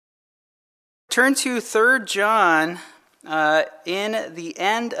Turn to 3 John in the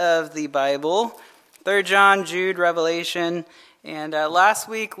end of the Bible. 3 John, Jude, Revelation. And last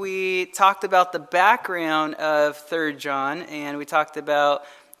week we talked about the background of 3 John, and we talked about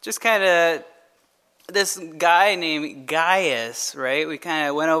just kind of this guy named Gaius, right? We kind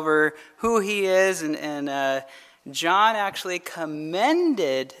of went over who he is, and John actually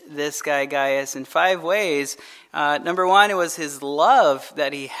commended this guy Gaius in 5 ways. Number 1, it was his love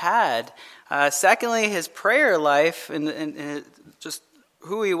that he had. Secondly, his prayer life and just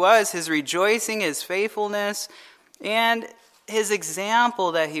who he was, his rejoicing, his faithfulness, and his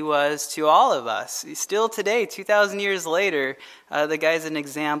example that he was to all of us. Still today, 2,000 years later, the guy's an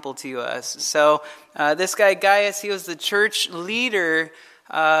example to us. So this guy Gaius, he was the church leader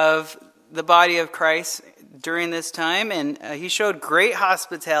of the body of Christ during this time, and he showed great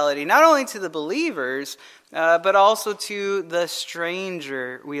hospitality, not only to the believers, but also to the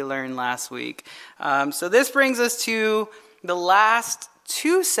stranger, we learned last week. So this brings us to the last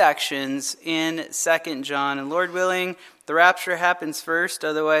 2 sections in 2 John. And Lord willing, the rapture happens first.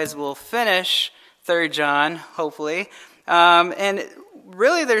 Otherwise, we'll finish 3 John, hopefully. And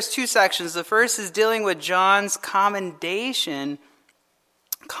really, there's 2 sections. The first is dealing with John's condemnation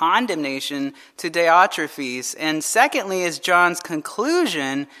to Diotrephes. And secondly is John's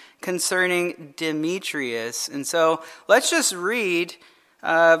conclusion concerning Demetrius. And so let's just read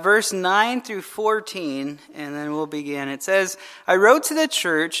verse 9 through 14, and then we'll begin. It says, I wrote to the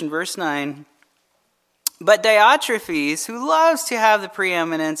church, in verse 9, but Diotrephes, who loves to have the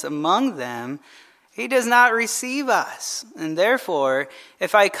preeminence among them, he does not receive us. And therefore,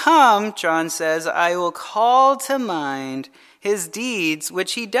 if I come, John says, I will call to mind his deeds,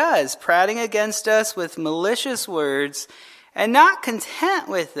 which he does, prating against us with malicious words. And not content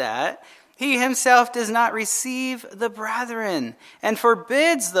with that, he himself does not receive the brethren, and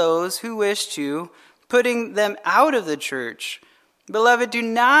forbids those who wish to, putting them out of the church. Beloved, do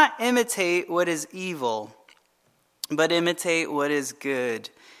not imitate what is evil, but imitate what is good.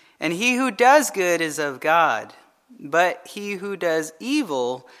 And he who does good is of God, but he who does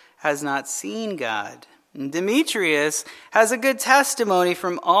evil has not seen God. And Demetrius has a good testimony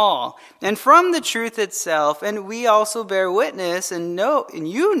from all, and from the truth itself, and we also bear witness, and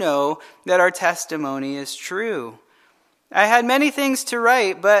you know that our testimony is true. I had many things to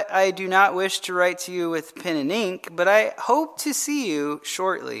write, but I do not wish to write to you with pen and ink, but I hope to see you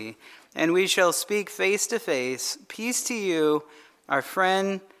shortly, and we shall speak face to face. Peace to you. Our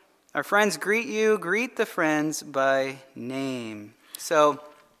friends greet you. Greet the friends by name. So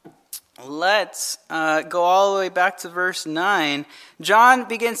let's go all the way back to verse 9. John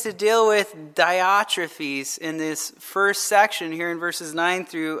begins to deal with Diotrephes in this first section here in verses 9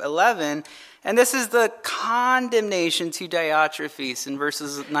 through 11. And this is the condemnation to Diotrephes in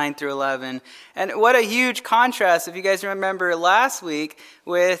verses 9 through 11. And what a huge contrast, if you guys remember last week,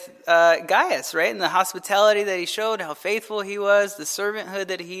 with Gaius, right? And the hospitality that he showed, how faithful he was, the servanthood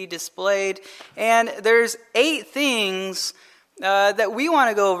that he displayed. And there's 8 things that we want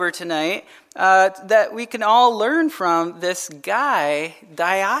to go over tonight that we can all learn from this guy,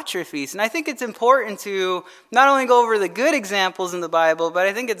 Diotrephes. And I think it's important to not only go over the good examples in the Bible, but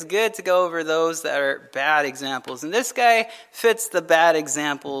I think it's good to go over those that are bad examples. And this guy fits the bad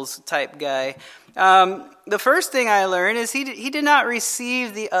examples type guy. The first thing I learned is he did not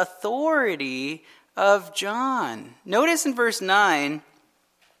receive the authority of John. Notice in verse 9,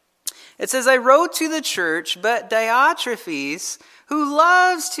 it says, I wrote to the church, but Diotrephes, who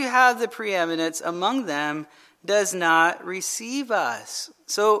loves to have the preeminence among them, does not receive us.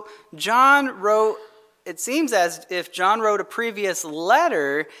 So John wrote, it seems as if John wrote a previous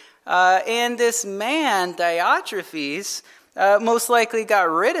letter, and this man, Diotrephes, most likely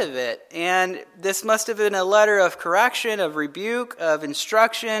got rid of it. And this must have been a letter of correction, of rebuke, of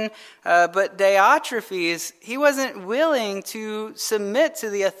instruction. But Diotrephes, he wasn't willing to submit to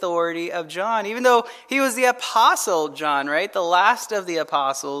the authority of John, even though he was the apostle John, right? The last of the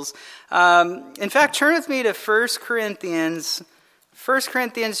apostles. In fact, turn with me to 1 Corinthians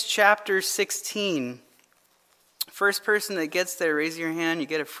chapter 16. First person that gets there, raise your hand. You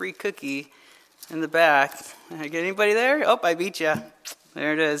get a free cookie in the back. Get anybody there? Oh, I beat you.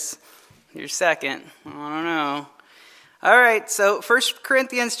 There it is. You're second. I don't know. All right, so 1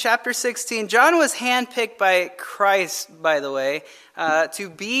 Corinthians chapter 16. John was handpicked by Christ, by the way, to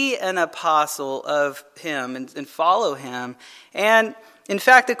be an apostle of him and follow him. And in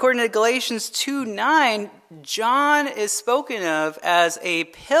fact, according to Galatians 2:9, John is spoken of as a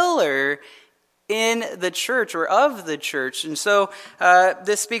pillar in the church or of the church. And so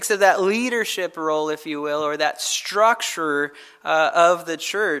this speaks of that leadership role, if you will, or that structure of the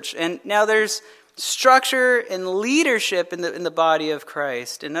church. And now there's structure and leadership in the body of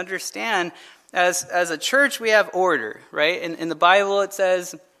Christ. And understand, as a church, we have order, right? In the Bible, it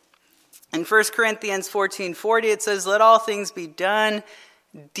says, in 1 Corinthians 14:40, it says, let all things be done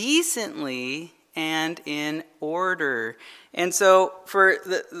decently and in order. And so for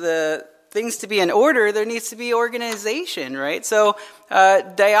the things to be in order, there needs to be organization, right? So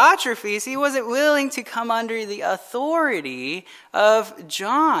Diotrephes, he wasn't willing to come under the authority of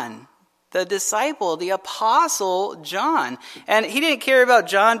John, the disciple, the apostle John. And he didn't care about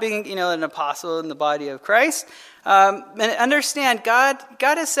John being, an apostle in the body of Christ. And understand, God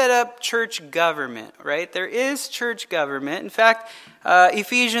has set up church government, right? There is church government. In fact,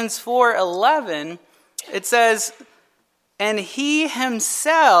 Ephesians 4:11, it says, and he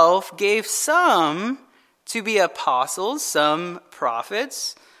himself gave some to be apostles, some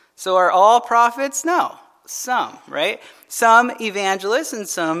prophets. So are all prophets? No, some, right? Some evangelists and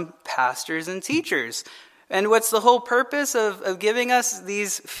some pastors and teachers. And what's the whole purpose of giving us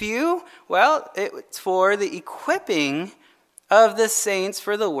these few? Well, it's for the equipping of the saints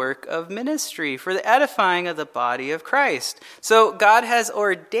for the work of ministry, for the edifying of the body of Christ. So God has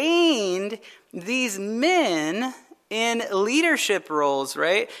ordained these men in leadership roles,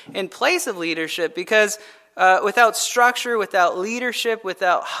 right? In place of leadership, because without structure, without leadership,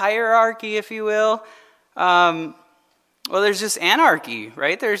 without hierarchy, if you will, well, there's just anarchy,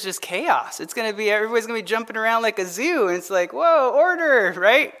 right? There's just chaos. Everybody's going to be jumping around like a zoo, and it's like, whoa, order,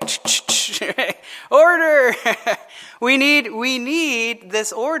 right? Order. We need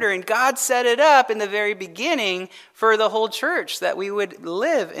this order, and God set it up in the very beginning for the whole church, that we would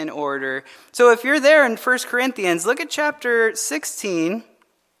live in order. So if you're there in 1 Corinthians, look at chapter 16,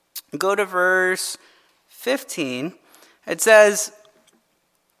 go to verse 15. It says,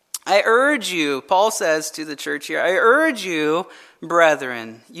 I urge you, Paul says to the church here, I urge you,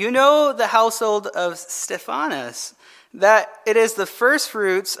 brethren, you know the household of Stephanas, that it is the first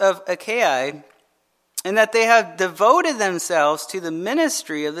fruits of Achaia, and that they have devoted themselves to the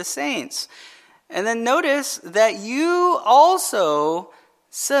ministry of the saints. And then notice that you also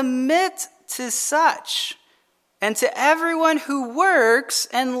submit to such, and to everyone who works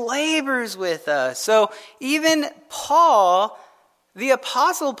and labors with us. So even Paul, the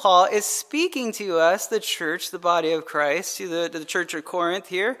Apostle Paul, is speaking to us, the church, the body of Christ, to the church of Corinth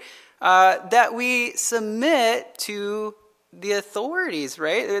here, that we submit to the authorities,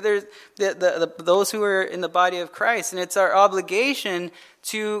 right? There's those who are in the body of Christ, and it's our obligation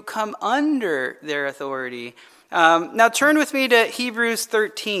to come under their authority. Now turn with me to Hebrews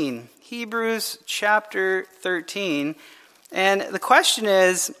 13. Hebrews chapter 13. And the question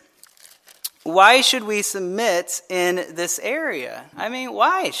is, why should we submit in this area? I mean,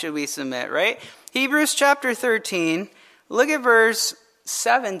 why should we submit, right? Hebrews chapter 13, look at verse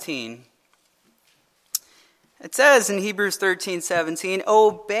 17. It says in Hebrews 13:17,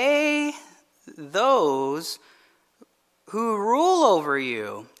 obey those who rule over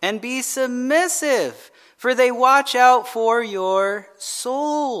you and be submissive, for they watch out for your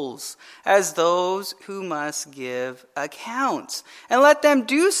souls as those who must give accounts. And let them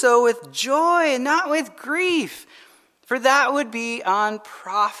do so with joy and not with grief, for that would be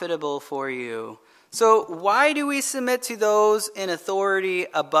unprofitable for you. So why do we submit to those in authority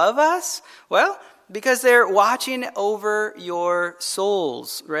above us? Well, because they're watching over your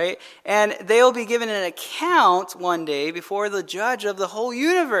souls, right? And they'll be given an account one day before the judge of the whole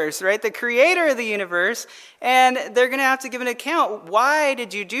universe, right? The creator of the universe. And they're going to have to give an account. Why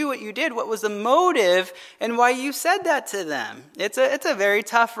did you do what you did? What was the motive? And why you said that to them? It's a very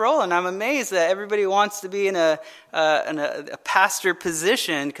tough role. And I'm amazed that everybody wants to be in a pastor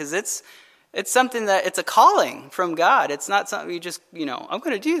position, because it's something that, it's a calling from God. It's not something you just, I'm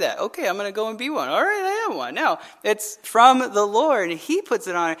going to do that. Okay, I'm going to go and be one. All right, I am one. No, it's from the Lord, and He puts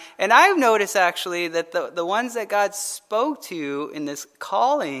it on. And I've noticed, actually, that the ones that God spoke to in this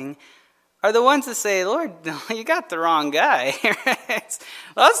calling are the ones that say, Lord, you got the wrong guy.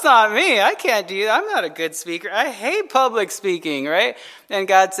 That's not me. I can't do that. I'm not a good speaker. I hate public speaking, right? And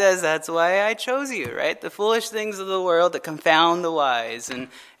God says, that's why I chose you, right? The foolish things of the world that confound the wise. And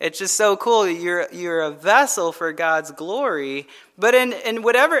it's just so cool. You're a vessel for God's glory. But in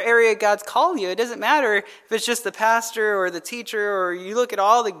whatever area God's called you, it doesn't matter if it's just the pastor or the teacher, or you look at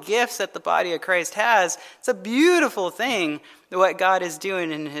all the gifts that the body of Christ has. It's a beautiful thing what God is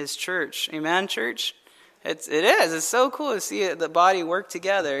doing in His church. Amen, church? It is. It's so cool to see the body work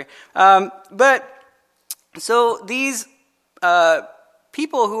together. But so these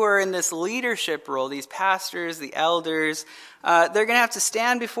people who are in this leadership role, these pastors, the elders, they're going to have to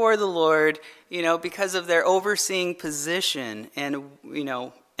stand before the Lord, because of their overseeing position and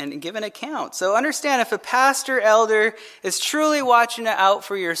give an account. So understand, if a pastor, elder is truly watching out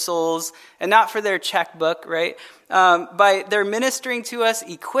for your souls and not for their checkbook, right? They're ministering to us,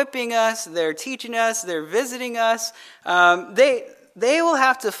 equipping us, they're teaching us, they're visiting us, they will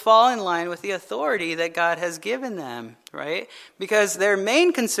have to fall in line with the authority that God has given them, right? Because their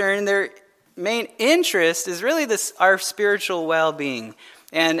main concern, their main interest is really our spiritual well-being.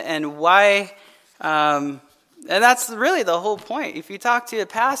 And why, and that's really the whole point. If you talk to a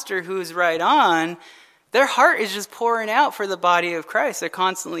pastor who's right on, their heart is just pouring out for the body of Christ. They're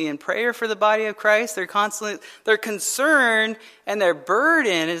constantly in prayer for the body of Christ. Their concern and their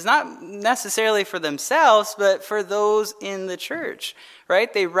burden is not necessarily for themselves, but for those in the church,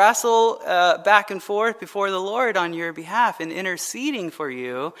 right? They wrestle back and forth before the Lord on your behalf and interceding for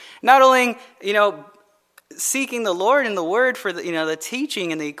you. Not only, seeking the Lord in the Word for the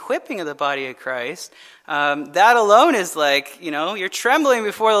teaching and the equipping of the body of Christ. That alone is like, you're trembling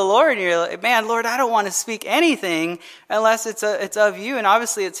before the Lord, and you're like, man, Lord, I don't want to speak anything unless it's of you, and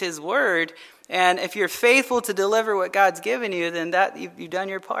obviously it's His Word. And if you're faithful to deliver what God's given you, then that you've done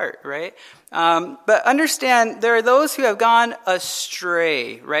your part, right? But understand, there are those who have gone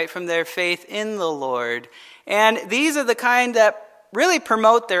astray, right, from their faith in the Lord. And these are the kind that really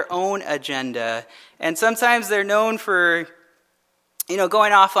promote their own agenda. And sometimes they're known for,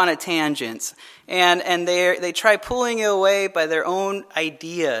 going off on a tangent. And they try pulling you away by their own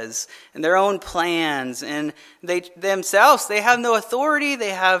ideas and their own plans. And they have no authority. They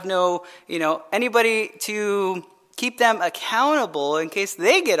have no, anybody to keep them accountable in case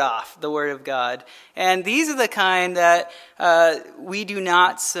they get off the Word of God. And these are the kind that we do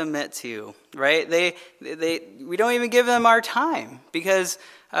not submit to, right? We don't even give them our time, because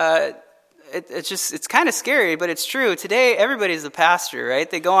it's kind of scary, but it's true. Today, everybody's a pastor, right?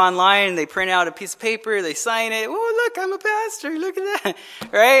 They go online, they print out a piece of paper, they sign it. Oh, look, I'm a pastor. Look at that,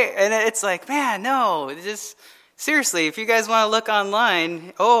 right? And it's like, man, no, seriously, if you guys want to look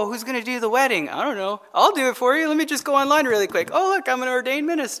online, who's going to do the wedding? I don't know. I'll do it for you. Let me just go online really quick. Oh, look, I'm an ordained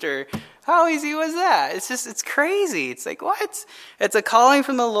minister. How easy was that? It's crazy. It's like, what? It's a calling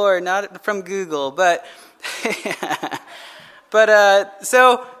from the Lord, not from Google. But,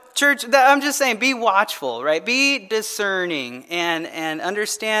 so church, I'm just saying, be watchful, right? Be discerning and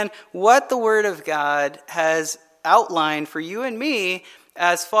understand what the Word of God has outlined for you and me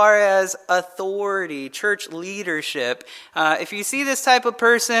as far as authority, church leadership. If you see this type of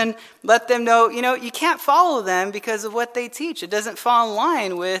person, let them know, you can't follow them because of what they teach. It doesn't fall in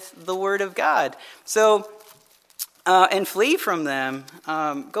line with the Word of God. So, and flee from them.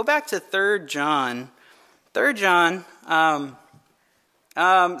 Go back to 3 John. 3 John.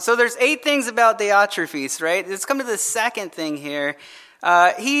 So there's 8 things about Diotrephes, right? Let's come to the second thing here.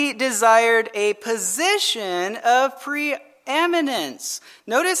 He desired a position of preeminence.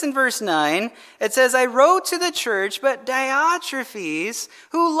 Notice in verse 9, it says, I wrote to the church, but Diotrephes,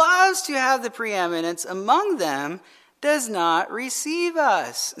 who loves to have the preeminence among them, does not receive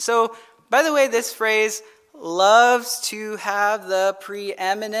us. So, by the way, this phrase, loves to have the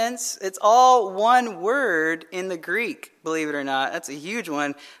preeminence, it's all one word in the Greek, believe it or not. That's a huge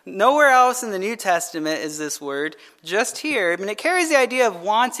one. Nowhere else in the New Testament is this word, just here. It carries the idea of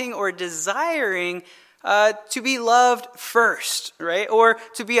wanting or desiring to be loved first, right? Or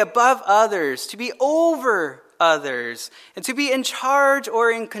to be above others, to be over others, and to be in charge or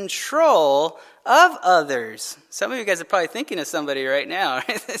in control of others. Some of you guys are probably thinking of somebody right now.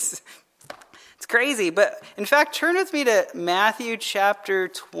 It's crazy, but in fact, turn with me to Matthew chapter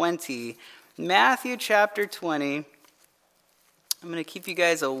 20. Matthew chapter 20. I'm going to keep you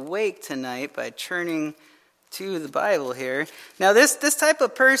guys awake tonight by turning to the Bible here. Now, this type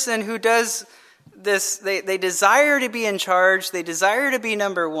of person who does this, they desire to be in charge, they desire to be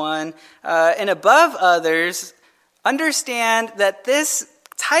number one, and above others, understand that this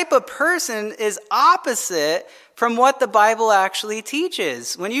type of person is opposite from what the Bible actually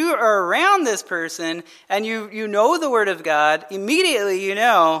teaches. When you are around this person and you know the Word of God, immediately you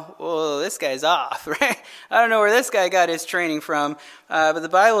know, well, this guy's off, right? I don't know where this guy got his training from, but the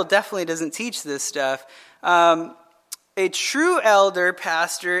Bible definitely doesn't teach this stuff. A true elder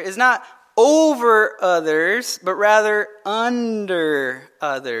pastor is not over others, but rather under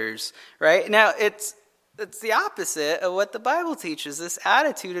others, right? Now, it's the opposite of what the Bible teaches, this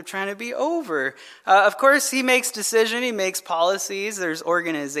attitude of trying to be over. Of course, he makes decision, he makes policies, there's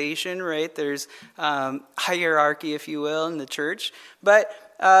organization, right? There's hierarchy, if you will, in the church. But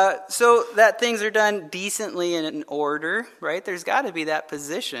so that things are done decently and in order, right? There's got to be that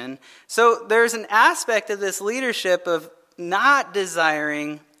position. So there's an aspect of this leadership of not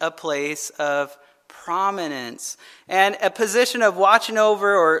desiring a place of prominence and a position of watching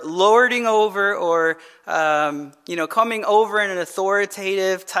over or lording over or, coming over in an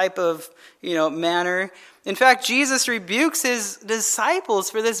authoritative type of, manner. In fact, Jesus rebukes his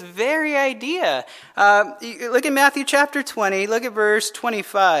disciples for this very idea. Look at Matthew chapter 20, look at verse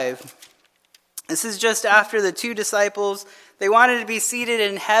 25. This is just after the two disciples, they wanted to be seated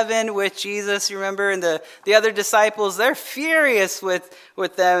in heaven with Jesus, you remember, and the other disciples, they're furious with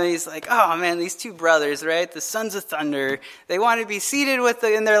them. And he's like, oh man, these two brothers, right, the sons of thunder, they want to be seated with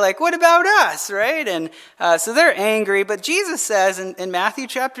and they're like, what about us, right? And so they're angry. But Jesus says in Matthew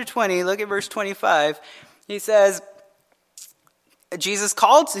chapter 20, look at verse 25, he says, Jesus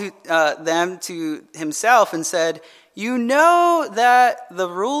called them to himself and said, you know that the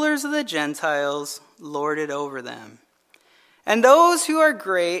rulers of the Gentiles lord it over them, and those who are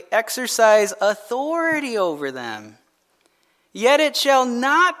great exercise authority over them. Yet it shall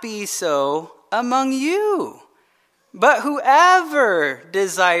not be so among you. But whoever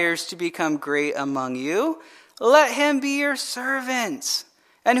desires to become great among you, let him be your servant.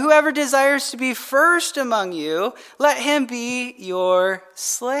 And whoever desires to be first among you, let him be your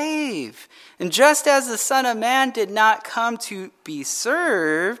slave. And just as the Son of Man did not come to be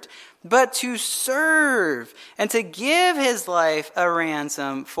served, but to serve and to give his life a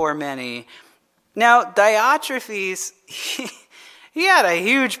ransom for many. Now, Diotrephes, he had a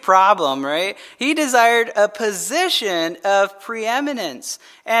huge problem, right? He desired a position of preeminence,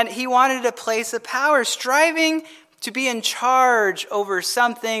 and he wanted a place of power, striving to be in charge over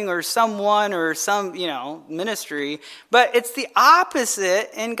something or someone or some, ministry. But it's the opposite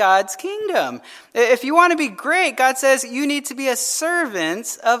in God's kingdom. If you want to be great, God says you need to be a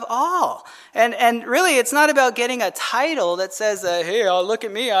servant of all. And really, it's not about getting a title that says, hey, look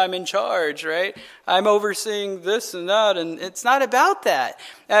at me, I'm in charge, right? I'm overseeing this and that, and it's not about that.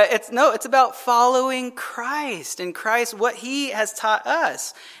 It's about following Christ, and Christ, what he has taught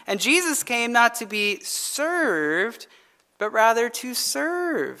us. And Jesus came not to be served, but rather to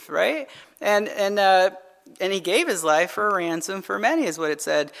serve, right? And he gave his life for a ransom for many, is what it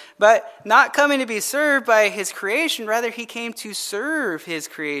said. But not coming to be served by his creation, rather he came to serve his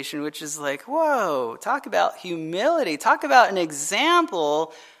creation, which is like, whoa, talk about humility. Talk about an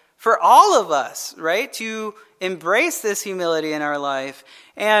example for all of us, right? To embrace this humility in our life.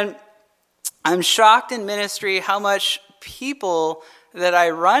 And I'm shocked in ministry how much people that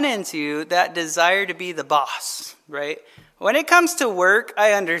I run into that desire to be the boss, right? When it comes to work,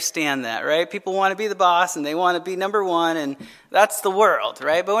 I understand that, right? People want to be the boss and they want to be number one, and that's the world,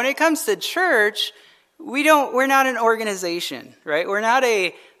 right? But when it comes to church, we're not an organization, right? We're not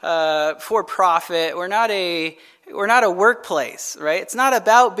a for-profit. We're not a workplace, right? It's not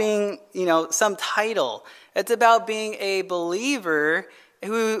about being, some title. It's about being a believer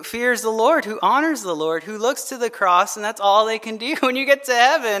who fears the Lord, who honors the Lord, who looks to the cross, and that's all they can do. When you get to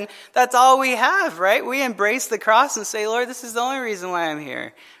heaven, that's all we have, right? We embrace the cross and say, Lord, this is the only reason why I'm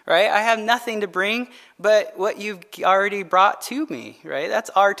here, right? I have nothing to bring but what you've already brought to me, right?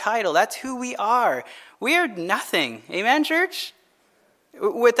 That's our title. That's who we are. We are nothing. Amen, church?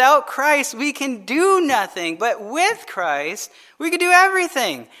 Without Christ, we can do nothing. But with Christ, we can do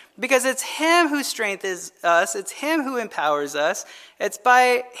everything. Because it's him who strengthens us. It's him who empowers us. It's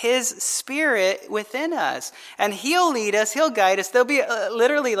by his Spirit within us. And he'll lead us. He'll guide us. There'll be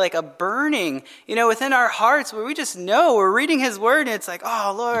literally like a burning, within our hearts where we just know. We're reading his word and it's like,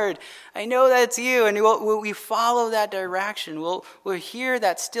 oh, Lord, I know that's you. And we follow that direction. We'll hear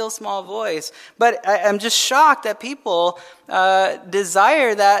that still small voice. But I'm just shocked that people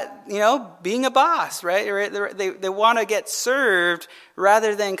desire that, being a boss, right? They want to get served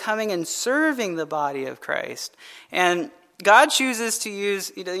rather than coming and serving the body of Christ. And God chooses to use,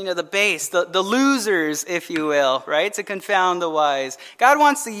 the base, the losers, if you will, right, to confound the wise. God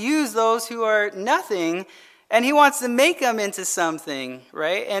wants to use those who are nothing, and he wants to make them into something,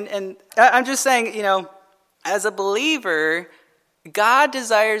 right? And I'm just saying, as a believer, God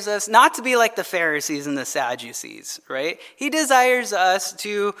desires us not to be like the Pharisees and the Sadducees, right? He desires us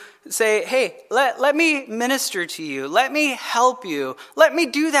to say, hey, let me minister to you. Let me help you. Let me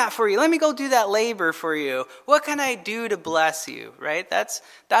do that for you. Let me go do that labor for you. What can I do to bless you, right? That's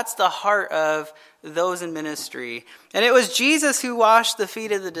the heart of those in ministry. And it was Jesus who washed the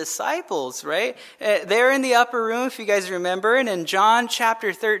feet of the disciples, right? They're in the upper room, if you guys remember. And in John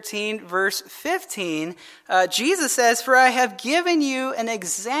chapter 13, verse 15, Jesus says, "For I have given you an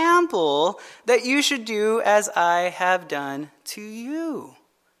example that you should do as I have done to you."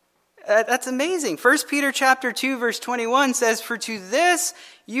 That's amazing. 1 Peter chapter 2, verse 21 says, "For to this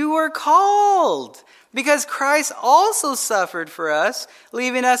you were called, because Christ also suffered for us,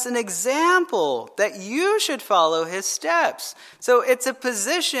 leaving us an example that you should follow his steps." So it's a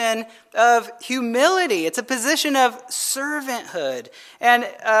position of humility. It's a position of servanthood. And,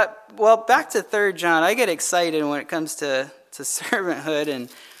 back to 3 John. I get excited when it comes to servanthood. And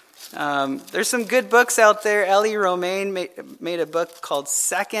there's some good books out there. Ellie Romaine made a book called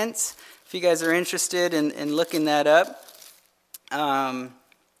Seconds, if you guys are interested in looking that up.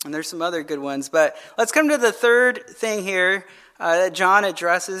 And there's some other good ones. But let's come to the third thing here that John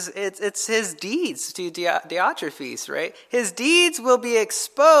addresses. It's his deeds to Diotrephes, right? His deeds will be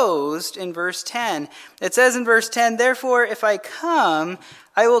exposed in verse 10. It says in verse 10, "Therefore, if I come,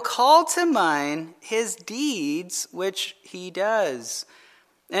 I will call to mind his deeds which he does."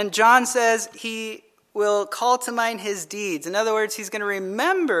 And John says he will call to mind his deeds. In other words, he's going to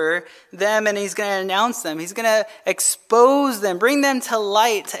remember them and he's going to announce them. He's going to expose them, bring them to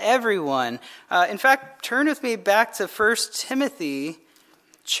light to everyone. In fact, turn with me back to 1 Timothy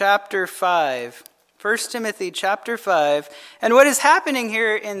chapter 5. 1 Timothy chapter 5. And what is happening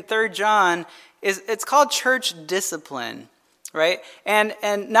here in 3 John is it's called church discipline, right? And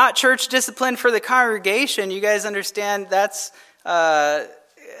not church discipline for the congregation. You guys understand that's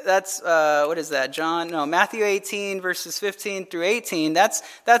what is that? Matthew 18 verses 15 through 18. That's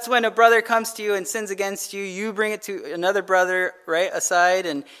when a brother comes to you and sins against you. You bring it to another brother, right, aside,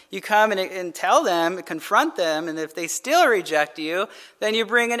 and you come and tell them, confront them, and if they still reject you, then you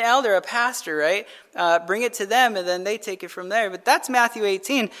bring an elder, a pastor, right? Bring it to them, and then they take it from there. But that's Matthew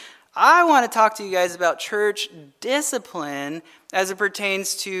 18. I want to talk to you guys about church discipline as it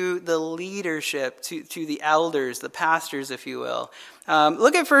pertains to the leadership, to the elders, the pastors, if you will.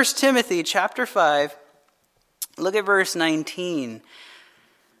 Look at 1 Timothy chapter 5. Look at verse 19.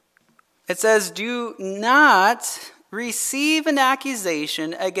 It says, "Do not receive an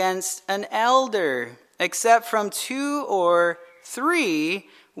accusation against an elder, except from 2 or 3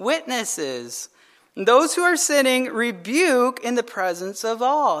 witnesses. Those who are sinning rebuke in the presence of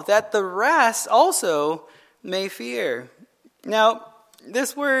all, that the rest also may fear." Now,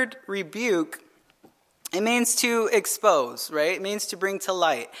 this word rebuke, it means to expose, right? It means to bring to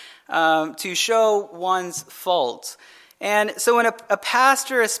light, to show one's fault. And so when a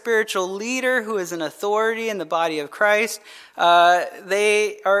pastor, a spiritual leader who is an authority in the body of Christ,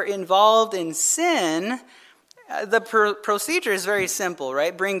 they are involved in sin, the procedure is very simple,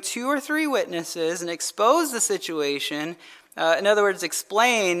 right? Bring 2 or 3 witnesses and expose the situation. In other words,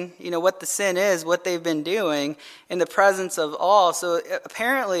 explain, what the sin is, what they've been doing in the presence of all. So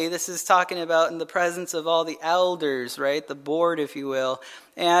apparently this is talking about in the presence of all the elders, right? The board, if you will,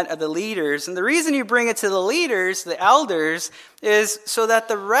 and the leaders. And the reason you bring it to the leaders, the elders, is so that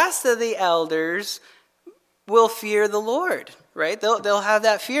the rest of the elders will fear the Lord, right? They'll have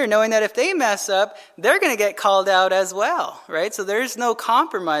that fear, knowing that if they mess up, they're going to get called out as well, right? So there's no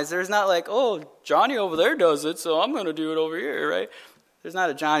compromise. There's not like, oh, Johnny over there does it, so I'm going to do it over here, right? There's not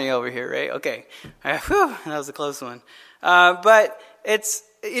a Johnny over here, right? Okay. Whew, that was a close one. But it's,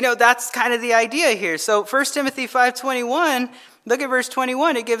 that's kind of the idea here. So 1 Timothy 5:21, look at verse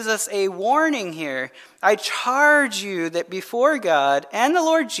 21. It gives us a warning here. "I charge you that before God and the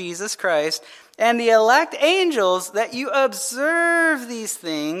Lord Jesus Christ and the elect angels, that you observe these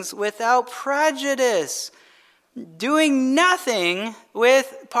things without prejudice, doing nothing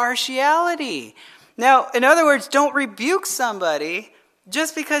with partiality." Now, in other words, don't rebuke somebody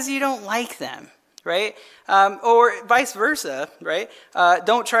just because you don't like them, right? Or vice versa, right?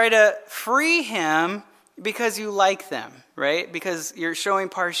 Don't try to free him because you like them, right? Because you're showing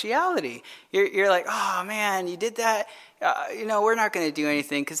partiality. You're like, oh man, you did that. We're not going to do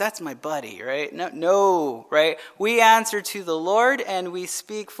anything because that's my buddy, right? No, right? We answer to the Lord and we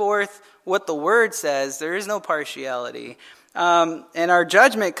speak forth what the Word says. There is no partiality. And our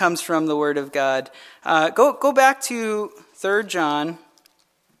judgment comes from the Word of God. Go back to 3 John.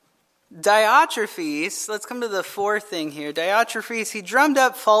 Diotrephes, let's come to the fourth thing here. Diotrephes, he drummed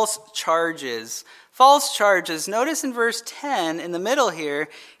up false charges. False charges. Notice in verse 10, in the middle here,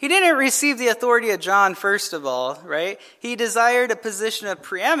 he didn't receive the authority of John first of all, right? He desired a position of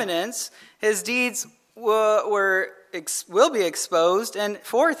preeminence. His deeds will be exposed. And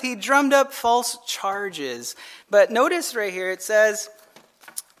fourth, he drummed up false charges. But notice right here, it says,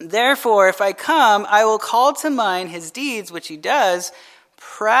 "Therefore, if I come, I will call to mind his deeds, which he does,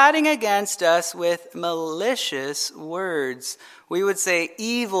 prating against us with malicious words." We would say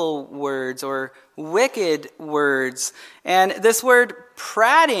evil words or wicked words. And this word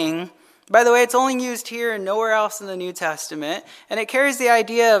prating By the way, it's only used here and nowhere else in the New Testament, and it carries the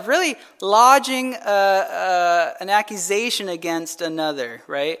idea of really lodging an accusation against another,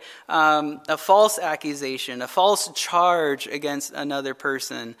 right? A false accusation, a false charge against another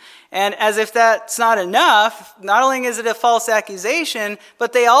person. And as if that's not enough, not only is it a false accusation,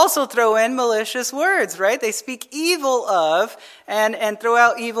 but they also throw in malicious words, right? They speak evil of and throw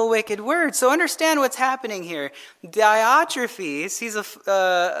out evil, wicked words. So understand what's happening here. Diotrephes, he's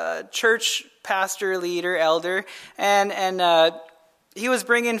a church pastor, leader, elder, and he was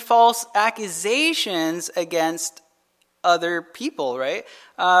bringing false accusations against other people, right?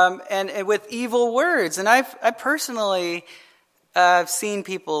 And with evil words. And I personally I've seen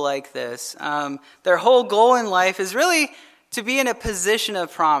people like this. Their whole goal in life is really to be in a position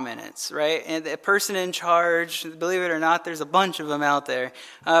of prominence, right? And a person in charge, believe it or not, there's a bunch of them out there.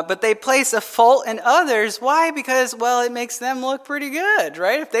 But they place a fault in others. Why? Because, well, it makes them look pretty good,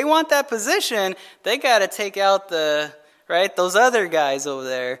 right? If they want that position, they got to take out those other guys over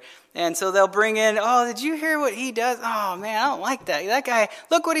there. And so they'll bring in, oh, did you hear what he does? Oh, man, I don't like that. That guy,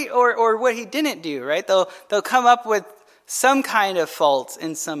 look what or what he didn't do, right? They'll come up with some kind of fault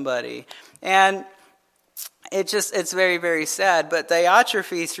in somebody. And it's very, very sad. But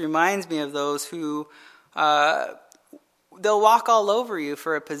Diotrephes reminds me of those who, they'll walk all over you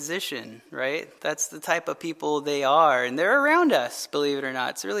for a position, right? That's the type of people they are. And they're around us, believe it or not.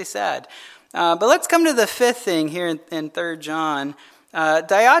 It's really sad. But let's come to the fifth thing here in 3 John.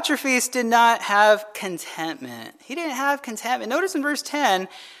 Diotrephes did not have contentment. He didn't have contentment. Notice in verse 10,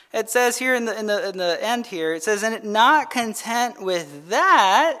 it says here in the end here, it says, and not content with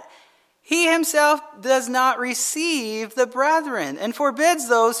that, he himself does not receive the brethren and forbids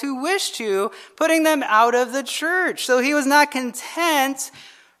those who wish to, putting them out of the church. So he was not content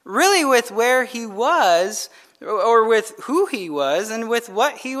really with where he was or with who he was and with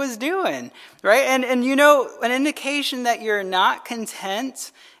what he was doing, right? And an indication that you're not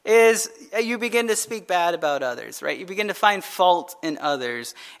content is you begin to speak bad about others, right? You begin to find fault in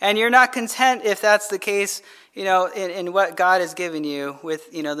others. And you're not content if that's the case, in what God has given you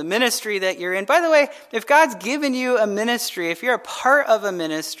with, the ministry that you're in. By the way, if God's given you a ministry, if you're a part of a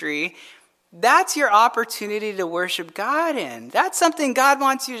ministry, that's your opportunity to worship God in. That's something God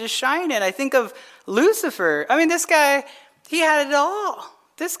wants you to shine in. I think of Lucifer. I mean, this guy, he had it all.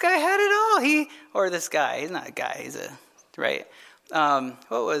 This guy had it all. He's not a guy, right?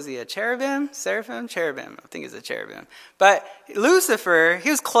 What was he, a cherubim? Seraphim? Cherubim. I think he's a cherubim. But Lucifer, he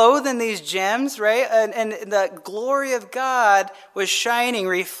was clothed in these gems, right? And the glory of God was shining,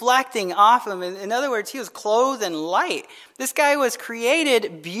 reflecting off him. In other words, he was clothed in light. This guy was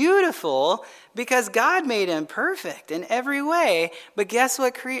created beautiful because God made him perfect in every way. But guess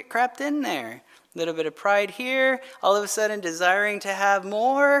what crept in there? A little bit of pride here, all of a sudden desiring to have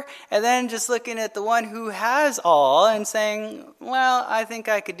more, and then just looking at the one who has all and saying, well, I think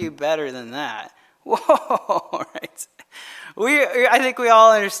I could do better than that. Whoa, right? I think we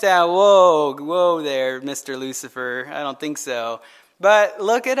all understand, whoa there, Mr. Lucifer. I don't think so. But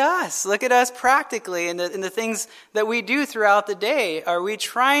look at us practically in the things that we do throughout the day. Are we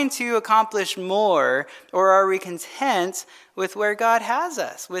trying to accomplish more, or are we content with where God has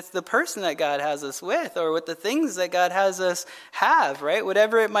us, with the person that God has us with, or with the things that God has us have, right?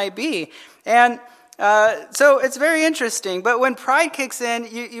 Whatever it might be. And so it's very interesting. But when pride kicks in,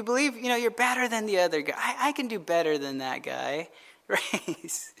 you believe, you're better than the other guy. I can do better than that guy,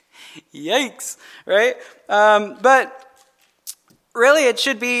 right? Yikes, right? But really, it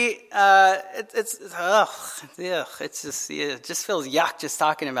should be, it just feels yuck just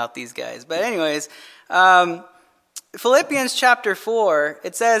talking about these guys. But anyways, Philippians chapter 4,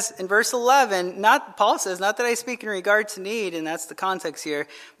 it says in verse 11, Paul says, not that I speak in regard to need, and that's the context here,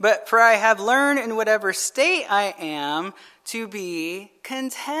 but for I have learned in whatever state I am to be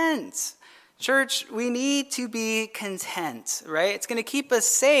content. Church, we need to be content, right? It's going to keep us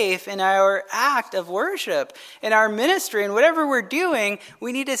safe in our act of worship, in our ministry, and whatever we're doing,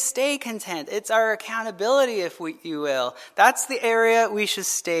 we need to stay content. It's our accountability, if you will. That's the area we should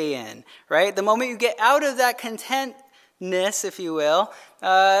stay in, right? The moment you get out of that contentness, if you will,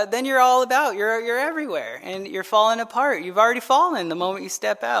 then you're all about. You're everywhere, and you're falling apart. You've already fallen the moment you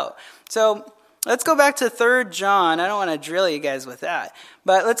step out. So let's go back to 3 John. I don't want to drill you guys with that.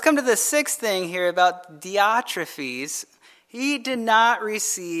 But let's come to the sixth thing here about Diotrephes. He did not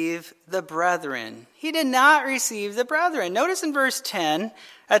receive the brethren. He did not receive the brethren. Notice in verse 10,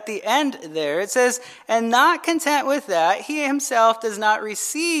 at the end there, it says, and not content with that, he himself does not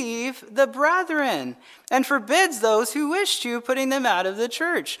receive the brethren, and forbids those who wish to, putting them out of the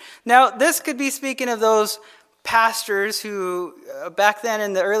church. Now, this could be speaking of those pastors who, back then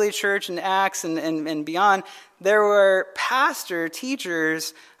in the early church in Acts and beyond, there were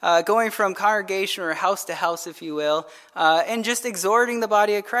teachers going from congregation or house to house, if you will, and just exhorting the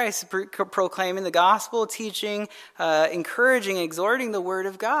body of Christ, proclaiming the gospel, teaching, encouraging, exhorting the word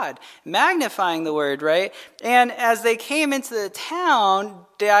of God, magnifying the word, right? And as they came into the town,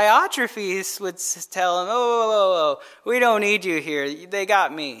 Diotrephes would tell them, oh, we don't need you here. They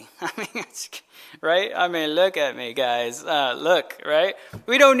got me. I mean, right? I mean, look at me, guys. Look, right?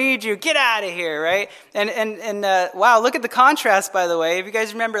 We don't need you. Get out of here, right? And wow, look at the contrast, by the way. If you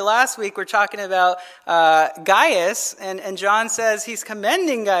guys remember last week, we're talking about Gaius, and John says he's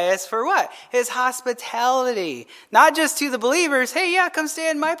commending Gaius for what? His hospitality. Not just to the believers. Hey, yeah, come stay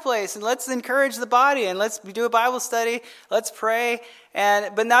in my place, and let's encourage the body, and let's do a Bible study. Let's pray.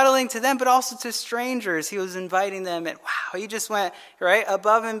 But not only to them, but also to strangers. He was inviting them, and wow, he just went right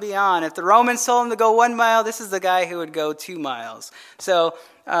above and beyond. If the Romans told him to go 1 mile, this is the guy who would go 2 miles. So,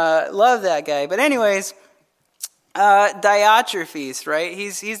 love that guy. But anyways, Diotrephes, right?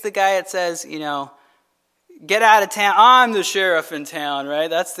 He's the guy that says, get out of town. I'm the sheriff in town, right?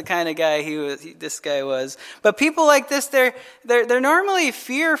 That's the kind of guy this guy was. But people like this, they're normally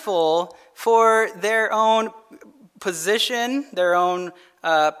fearful for their own position, their own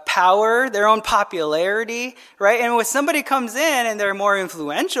power, their own popularity, right? And when somebody comes in and they're more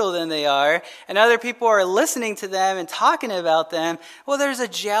influential than they are, and other people are listening to them and talking about them, well, there's a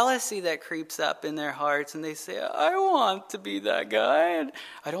jealousy that creeps up in their hearts, and they say, I want to be that guy, and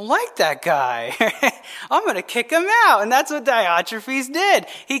I don't like that guy. I'm going to kick him out. And that's what Diotrephes did.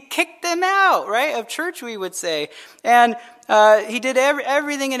 He kicked them out, right, of church, we would say. And he did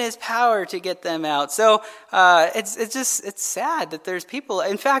everything in his power to get them out. So it's sad that there's people.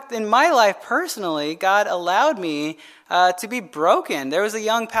 In fact, in my life personally, God allowed me to be broken. There was a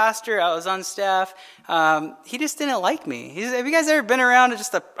young pastor. I was on staff. He just didn't like me. Have you guys ever been around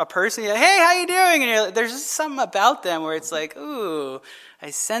just a person? You're like, hey, how you doing? And there's just something about them where it's like, ooh, I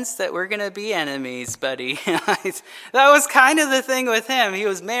sense that we're going to be enemies, buddy. That was kind of the thing with him. He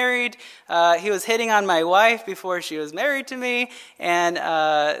was married. He was hitting on my wife before she was married to me. And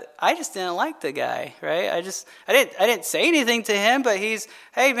I just didn't like the guy, right? I didn't say anything to him, but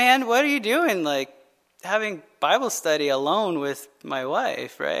hey, man, what are you doing? Like, having Bible study alone with my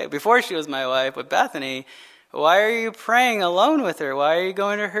wife, right? Before she was my wife, with Bethany. Why are you praying alone with her? Why are you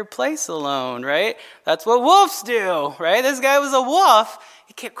going to her place alone, right? That's what wolves do, right? This guy was a wolf.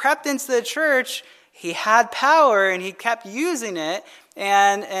 He crept into the church. He had power, and he kept using it.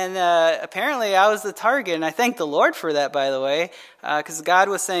 And apparently I was the target, and I thank the Lord for that, by the way, because God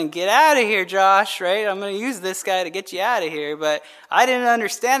was saying, get out of here, Josh, right? I'm going to use this guy to get you out of here, but I didn't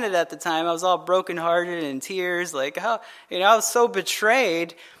understand it at the time. I was all brokenhearted and in tears, like, I was so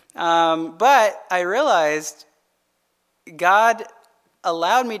betrayed, but I realized God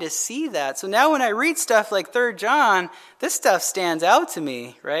allowed me to see that. So now when I read stuff like 3 John, this stuff stands out to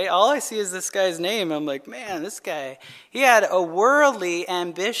me, right? All I see is this guy's name. I'm like, man, this guy, he had a worldly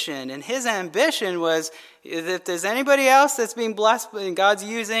ambition. And his ambition was, if there's anybody else that's being blessed and God's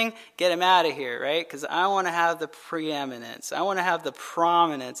using, get him out of here, right? Because I want to have the preeminence. I want to have the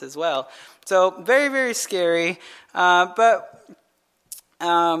prominence as well. So very, very scary.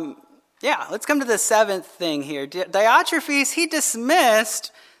 Yeah, let's come to the 7th thing here. Diotrephes, he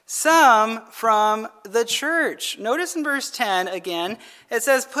dismissed some from the church. Notice in verse 10 again, it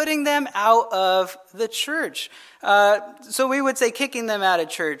says putting them out of the church. So we would say kicking them out of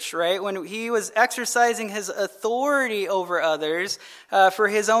church, right? When he was exercising his authority over others for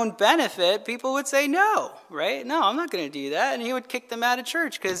his own benefit, people would say no, right? No, I'm not going to do that. And he would kick them out of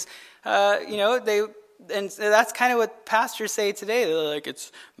church because, and that's kind of what pastors say today. They're like,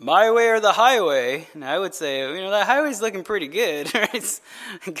 it's my way or the highway. And I would say, that highway's looking pretty good, right?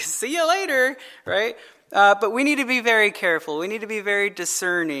 See you later, right? But we need to be very careful. We need to be very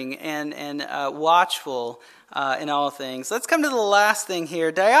discerning and watchful in all things. Let's come to the last thing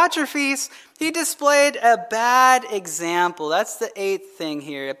here. Diotrephes, he displayed a bad example. That's the 8th thing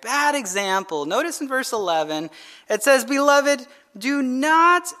here, a bad example. Notice in verse 11, it says, Beloved, do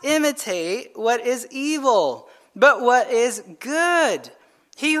not imitate what is evil, but what is good.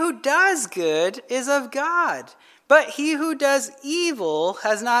 He who does good is of God, but he who does evil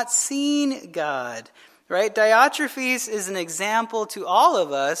has not seen God. Right? Diotrephes is an example to all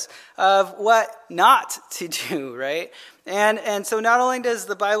of us of what not to do, right? And so not only does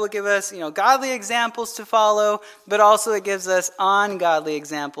the Bible give us, godly examples to follow, but also it gives us ungodly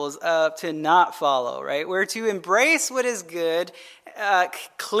examples to not follow, right? We're to embrace what is good,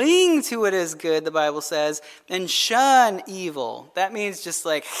 cling to what is good, the Bible says, and shun evil. That means just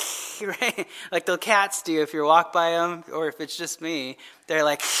like, right? Like the cats do if you walk by them, or if it's just me, they're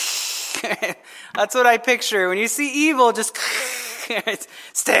like, that's what I picture. When you see evil, just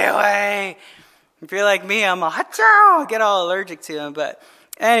stay away. If you're like me, I'm I get all allergic to them. But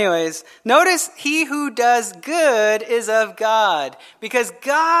anyways, notice he who does good is of God, because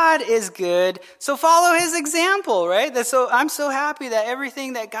God is good. So follow his example, right? I'm so happy that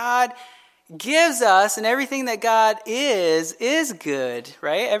everything that God gives us and everything that God is good,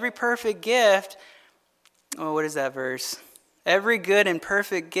 right? Every perfect gift. Oh, what is that verse? Every good and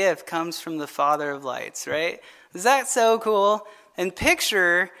perfect gift comes from the Father of lights, right? Is that so cool? And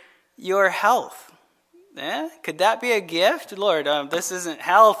picture your health. Could that be a gift? Lord, this isn't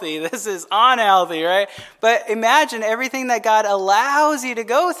healthy. This is unhealthy, right? But imagine everything that God allows you to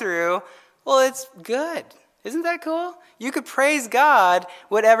go through. Well, it's good. Isn't that cool? You could praise God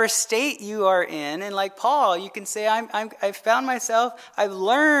whatever state you are in. And like Paul, you can say, I've found myself, I've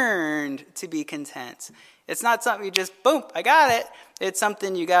learned to be content. It's not something you just, boom, I got it. It's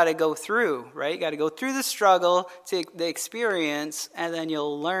something you got to go through, right? You got to go through the struggle, to the experience, and then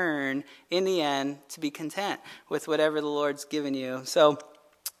you'll learn in the end to be content with whatever the Lord's given you. So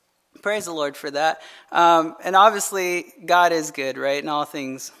praise the Lord for that. And obviously, God is good, right, in all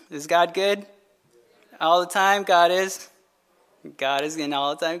things. Is God good? All the time, God is good.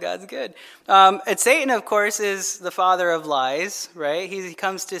 All the time, God's good. And Satan, of course, is the father of lies, right? He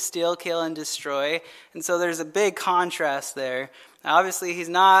comes to steal, kill, and destroy. And so there's a big contrast there. Now, obviously, he's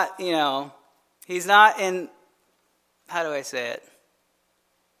not in, how do I say it?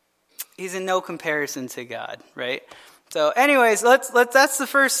 He's in no comparison to God, right? So anyways, that's the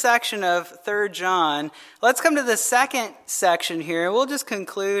first section of 3 John. Let's come to the second section here. We'll just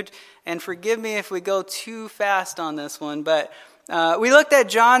conclude, and forgive me if we go too fast on this one, but we looked at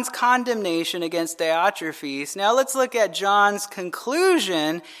John's condemnation against Diotrephes. Now let's look at John's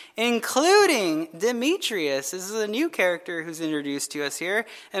conclusion, including Demetrius. This is a new character who's introduced to us here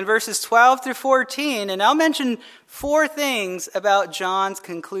in verses 12 through 14. And I'll mention 4 things about John's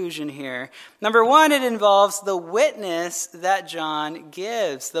conclusion here. Number 1, it involves the witness that John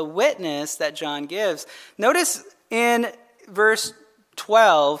gives. The witness that John gives. Notice in verse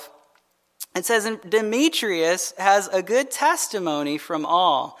 12, it says, Demetrius has a good testimony from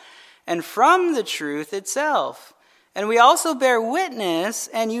all, and from the truth itself. And we also bear witness,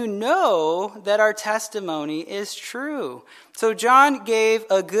 and you know that our testimony is true. So John gave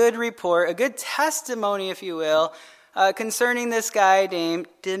a good report, a good testimony, if you will, concerning this guy named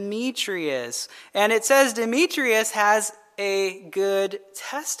Demetrius. And it says Demetrius has a good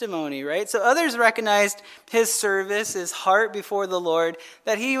testimony, right? So others recognized his service, his heart before the Lord,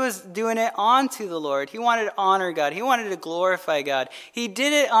 that he was doing it unto the Lord. He wanted to honor God. He wanted to glorify God. He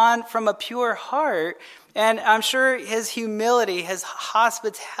did it from a pure heart, and I'm sure his humility, his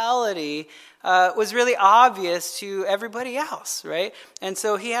hospitality was really obvious to everybody else, right? And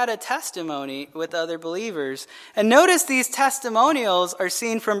so he had a testimony with other believers. And notice these testimonials are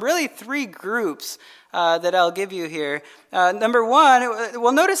seen from really 3 groups that I'll give you here. Number 1,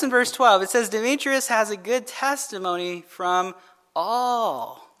 well, notice in verse 12, it says, Demetrius has a good testimony from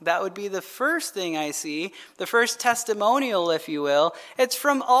all. That would be the first thing I see, the first testimonial, if you will. It's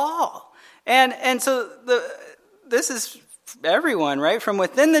from all. And so this is everyone, right? From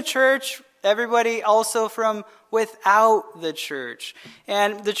within the church, everybody also from without the church.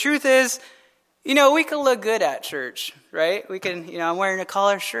 And the truth is, we can look good at church, right? We can, I'm wearing a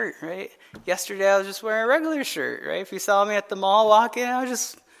collar shirt, right? Yesterday I was just wearing a regular shirt, right? If you saw me at the mall walking, I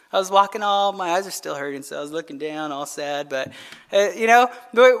was walking my eyes are still hurting, so I was looking down all sad. But,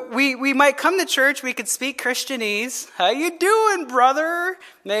 we might come to church, we could speak Christianese. How you doing, brother?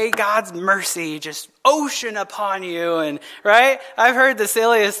 May God's mercy just ocean upon you. And, right? I've heard the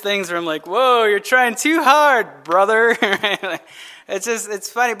silliest things where I'm like, whoa, you're trying too hard, brother. It's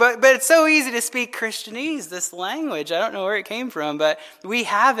funny, but it's so easy to speak Christianese, this language. I don't know where it came from, but we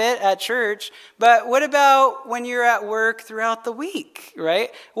have it at church. But what about when you're at work throughout the week, right?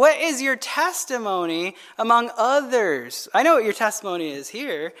 What is your testimony among others? I know what your testimony is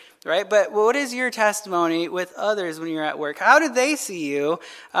here, right? But what is your testimony with others when you're at work? How do they see you?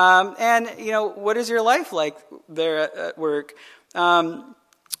 And what is your life like there at work?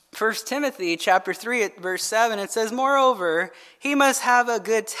 1 Timothy chapter 3 at verse 7, it says, Moreover, he must have a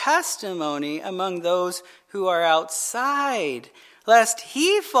good testimony among those who are outside, lest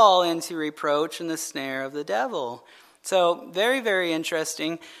he fall into reproach and the snare of the devil. So, very, very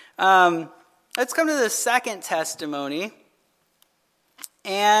interesting. Let's come to the second testimony.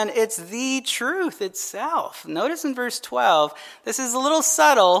 And it's the truth itself. Notice in verse 12, this is a little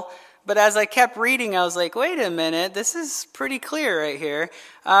subtle, but as I kept reading, I was like, wait a minute, this is pretty clear right here.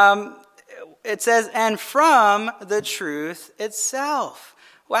 It says, and from the truth itself.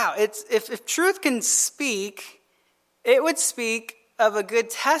 Wow, if truth can speak, it would speak of a good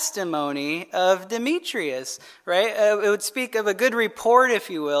testimony of Demetrius, right? It would speak of a good report,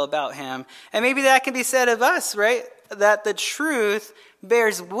 if you will, about him. And maybe that can be said of us, right? That the truth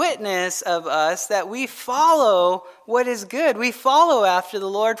bears witness of us, that we follow what is good. We follow after the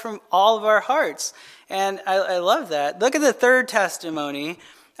Lord from all of our hearts. And I love that. Look at the third testimony.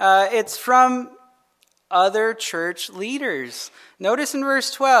 It's from other church leaders. Notice in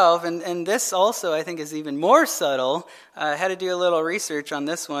verse 12, and this also I think is even more subtle. I had to do a little research on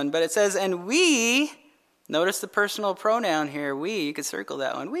this one, but it says, and we, notice the personal pronoun here, we, you could circle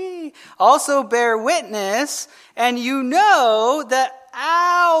that one, we also bear witness, and you know that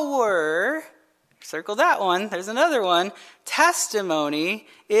our, circle that one, there's another one, testimony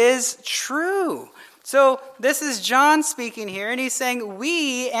is true. So this is John speaking here, and he's saying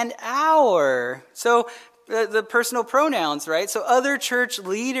we and our. So the personal pronouns, right? So other church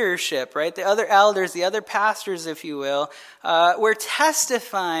leadership, right? The other elders, the other pastors, if you will, were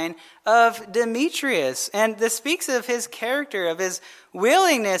testifying of Demetrius. And this speaks of his character, of his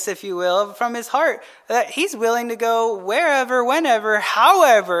willingness, if you will, from his heart, that he's willing to go wherever, whenever,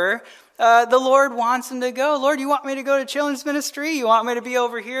 however, the Lord wants him to go. Lord, you want me to go to children's ministry? You want me to be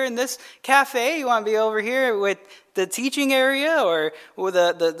over here in this cafe? You want me to be over here with the teaching area or with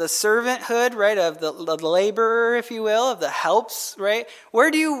the servanthood, right, of the laborer, if you will, of the helps, right?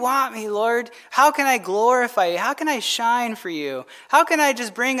 Where do you want me, Lord? How can I glorify you? How can I shine for you? How can I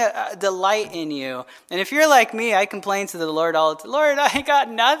just bring a delight in you? And if you're like me, I complain to the Lord all the time, Lord, I got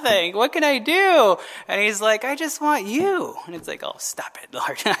nothing. What can I do? And he's like, I just want you. And it's like, oh, stop it,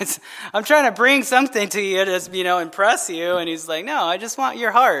 Lord. I'm trying to bring something to you to, impress you. And he's like, no, I just want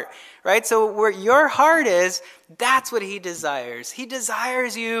your heart. Right? So where your heart is, that's what he desires. He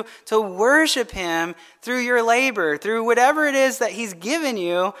desires you to worship him through your labor, through whatever it is that he's given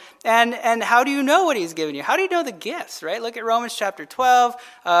you. And how do you know what he's given you? How do you know the gifts, right? Look at Romans chapter 12,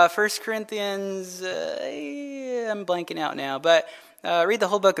 1 Corinthians, I'm blanking out now, but read the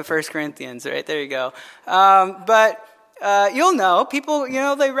whole book of 1 Corinthians, right? There you go. You'll know, people,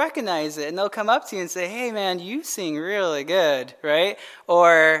 they recognize it and they'll come up to you and say, hey man, you sing really good, right?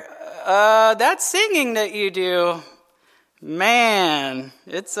 Or, that singing that you do, man,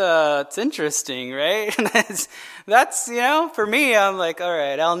 it's interesting, right? that's, for me, I'm like, all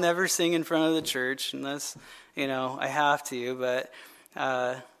right, I'll never sing in front of the church unless, I have to, but,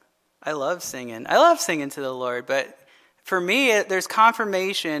 I love singing. I love singing to the Lord, but for me, there's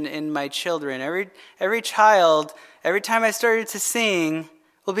confirmation in my children. Every child, every time I started to sing,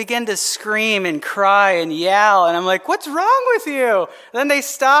 will begin to scream and cry and yell. And I'm like, what's wrong with you? And then they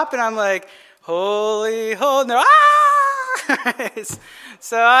stop and I'm like, holy, holy. And they're, ah!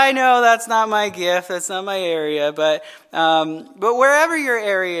 So I know that's not my gift. That's not my area. But wherever your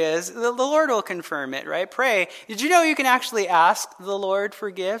area is, the Lord will confirm it, right? Pray. Did you know you can actually ask the Lord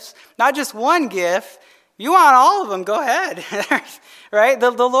for gifts? Not just one gift. You want all of them, go ahead, right?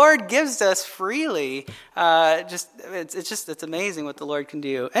 The Lord gives us freely. It's amazing what the Lord can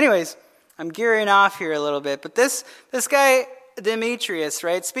do. Anyways, I'm gearing off here a little bit, but this guy, Demetrius,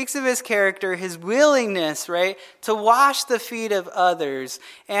 right, speaks of his character, his willingness, right, to wash the feet of others.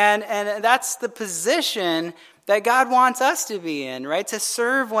 And that's the position that God wants us to be in, right? To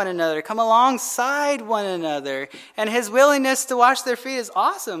serve one another, come alongside one another. And his willingness to wash their feet is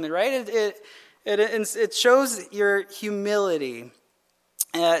awesome, right? It shows your humility.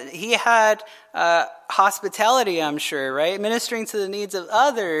 He had hospitality, I'm sure, right? Ministering to the needs of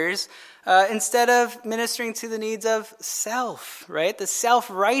others instead of ministering to the needs of self, right? The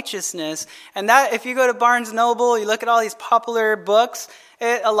self-righteousness. And that, if you go to Barnes & Noble, you look at all these popular books,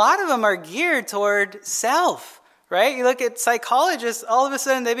 a lot of them are geared toward self, right? You look at psychologists, all of a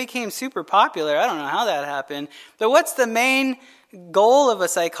sudden they became super popular. I don't know how that happened. But what's the main goal of a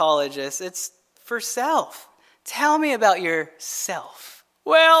psychologist? It's for self. Tell me about yourself.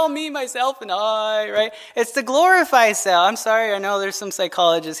 Well, me, myself, and I, right? It's to glorify self. I'm sorry, I know there's some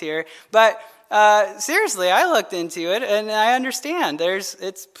psychologists here, but seriously, I looked into it and I understand.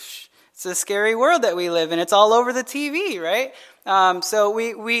 It's a scary world that we live in. It's all over the TV, right? So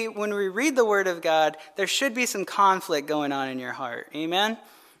we when we read the Word of God, there should be some conflict going on in your heart. Amen?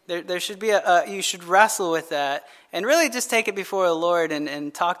 There should be you should wrestle with that and really just take it before the Lord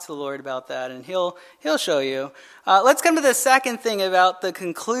and talk to the Lord about that, and He'll show you. Let's come to the second thing about the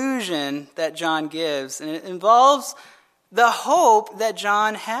conclusion that John gives, and it involves the hope that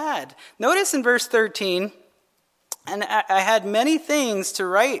John had. Notice in verse 13, and I had many things to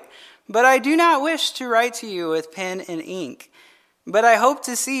write, but I do not wish to write to you with pen and ink. But I hope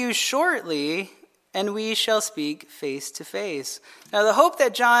to see you shortly, and we shall speak face to face. Now, the hope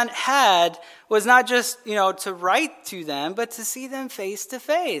that John had was not just, to write to them, but to see them face to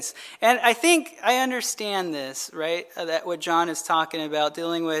face. And I think I understand this, right? That what John is talking about,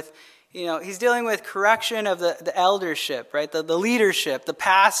 dealing with, he's dealing with correction of the eldership, right? The leadership, the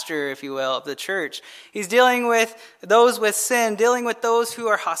pastor, if you will, of the church. He's dealing with those with sin, dealing with those who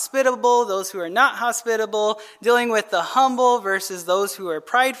are hospitable, those who are not hospitable, dealing with the humble versus those who are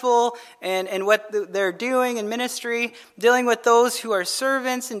prideful and what they're doing in ministry, dealing with those who are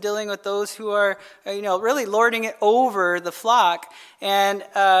servants and dealing with those who are, really lording it over the flock. And,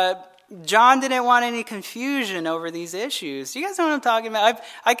 John didn't want any confusion over these issues. Do you guys know what I'm talking about?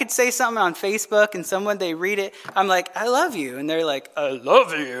 I could say something on Facebook and they read it. I'm like, I love you. And they're like, I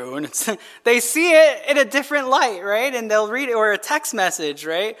love you. And they see it in a different light, right? And they'll read it, or a text message,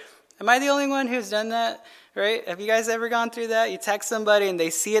 right? Am I the only one who's done that, right? Have you guys ever gone through that? You text somebody and they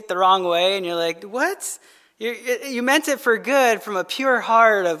see it the wrong way and you're like, what? You meant it for good from a pure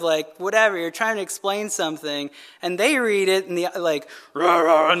heart of whatever. You're trying to explain something and they read it in the rah,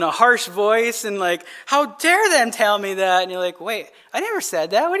 rah, in a harsh voice and how dare them tell me that? And you're like, wait, I never said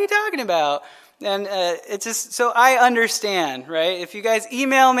that. What are you talking about? And it's just, so I understand, right? If you guys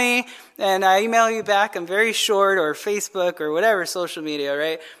email me and I email you back, I'm very short, or Facebook or whatever social media,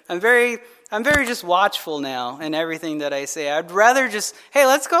 right? I'm very just watchful now in everything that I say. I'd rather just, hey,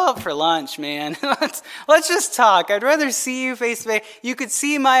 let's go out for lunch, man. let's just talk. I'd rather see you face to face. You could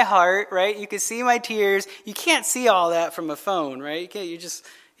see my heart, right? You could see my tears. You can't see all that from a phone, right? You just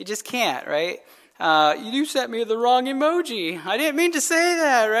can't, right? You sent me the wrong emoji. I didn't mean to say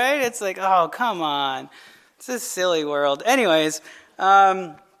that, right? It's like, oh, come on. It's a silly world. Anyways,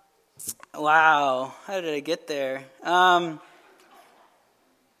 wow. How did I get there?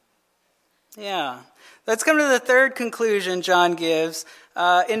 Yeah. Let's come to the third conclusion John gives,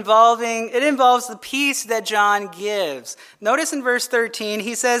 it involves the peace that John gives. Notice in verse 13,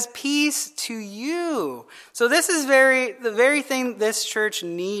 he says, peace to you. So this is the very thing this church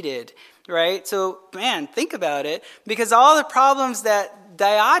needed, right? So, man, think about it. Because all the problems that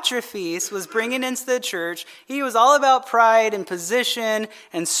Diotrephes was bringing into the church, he was all about pride and position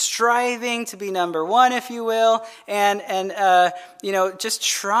and striving to be number one, if you will, and just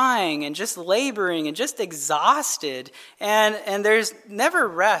trying and just laboring and just exhausted. And there's never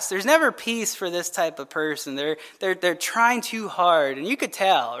rest. There's never peace for this type of person. They're trying too hard, and you could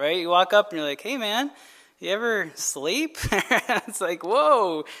tell, right? You walk up and you're like, hey, man, you ever sleep? It's like,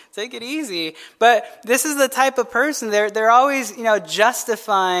 whoa, take it easy. But this is the type of person, they're always,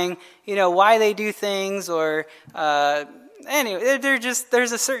 justifying, why they do things, or, anyway,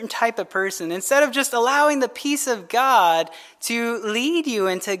 there's a certain type of person. Instead of just allowing the peace of God to lead you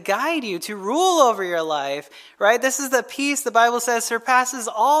and to guide you, to rule over your life, right? This is the peace the Bible says surpasses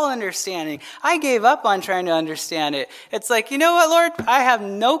all understanding. I gave up on trying to understand it. It's like, you know what, Lord? I have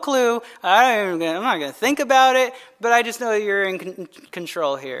no clue. I'm not going to think about it, but I just know that you're in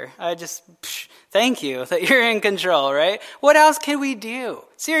control here. Thank you that you're in control, right? What else can we do?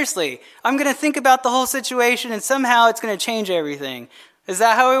 Seriously, I'm going to think about the whole situation and somehow it's going to change everything. Is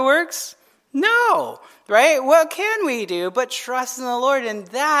that how it works? No, right? What can we do but trust in the Lord? And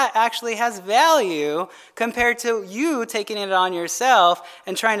that actually has value compared to you taking it on yourself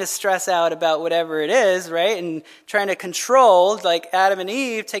and trying to stress out about whatever it is, right? And trying to control, like Adam and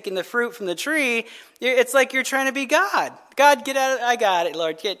Eve taking the fruit from the tree. It's like you're trying to be God. God, get out of it. I got it,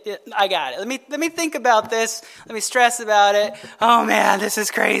 Lord. I got it. Let me think about this. Let me stress about it. Oh man, this is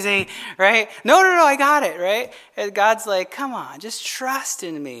crazy, right? No, I got it, right? And God's like, come on, just trust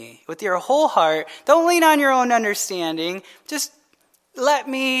in me with your whole heart. Don't lean on your own understanding. Just let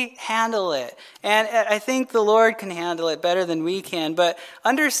me handle it. And I think the Lord can handle it better than we can. But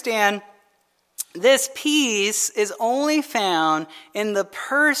understand, this peace is only found in the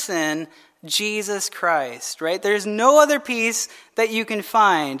person Jesus Christ, right? There's no other peace that you can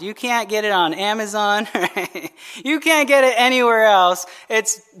find. You can't get it on Amazon, right? You can't get it anywhere else.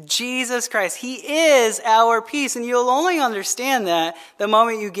 It's Jesus Christ. He is our peace, and you'll only understand that the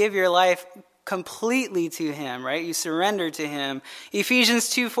moment you give your life completely to him, right? You surrender to him. Ephesians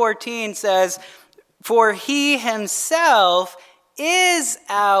 2:14 says, for he himself is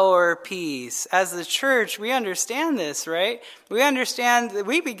our peace. As the church, we understand this, right? We understand that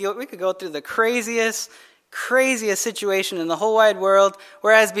we could go through the craziest situation in the whole wide world,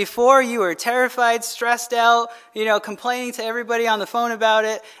 whereas before you were terrified, stressed out, complaining to everybody on the phone about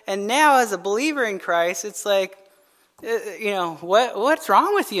it, and now as a believer in Christ, it's like, what's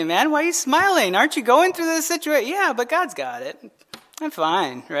wrong with you, man? Why are you smiling? Aren't you going through this situation? Yeah, but God's got it. I'm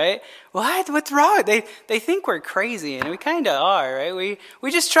fine, right? What? What's wrong? They think we're crazy, and we kind of are, right?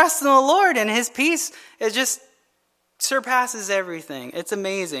 We just trust in the Lord, and His peace is just surpasses everything. It's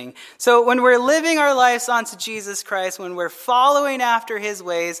amazing. So when we're living our lives onto Jesus Christ, when we're following after His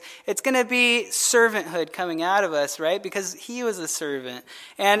ways, it's going to be servanthood coming out of us, right? Because He was a servant.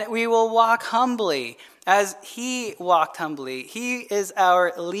 And we will walk humbly as He walked humbly. He is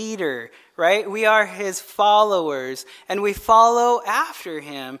our leader, right? We are His followers, and we follow after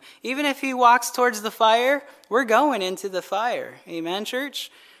Him. Even if He walks towards the fire, we're going into the fire. Amen,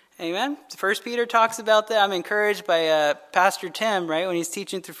 church? Amen. 1 Peter talks about that. I'm encouraged by Pastor Tim, right, when he's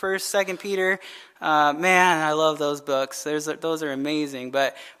teaching through 1st, 2nd Peter. Man, I love those books. Those are amazing.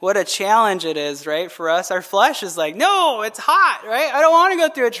 But what a challenge it is, right, for us. Our flesh is like, no, it's hot, right? I don't want to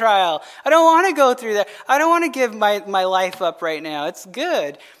go through a trial. I don't want to go through that. I don't want to give my life up right now. It's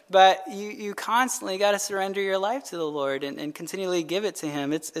good. But you constantly got to surrender your life to the Lord and continually give it to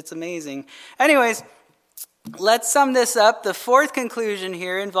Him. It's amazing. Anyways, let's sum this up. The fourth conclusion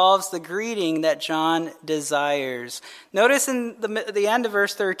here involves the greeting that John desires. Notice in the end of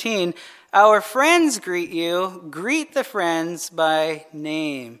verse 13, our friends greet you. Greet the friends by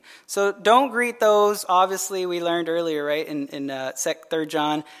name. So don't greet those, obviously we learned earlier, right, in 3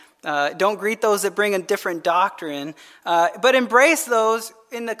 John. Don't greet those that bring a different doctrine, but embrace those.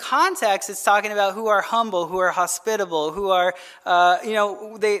 In the context, it's talking about who are humble, who are hospitable, who are,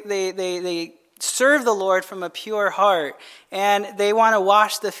 they serve the Lord from a pure heart, and they want to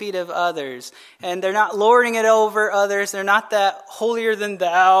wash the feet of others, and they're not lording it over others. They're not that holier than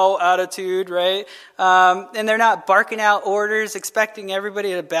thou attitude, right? And they're not barking out orders, expecting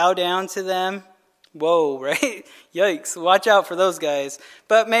everybody to bow down to them. Whoa, right? Yikes. Watch out for those guys.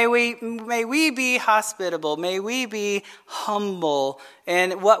 But may we be hospitable. May we be humble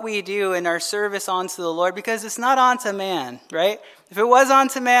in what we do in our service unto the Lord, because it's not unto man, right? If it was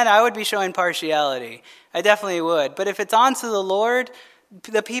unto man, I would be showing partiality. I definitely would. But if it's unto the Lord,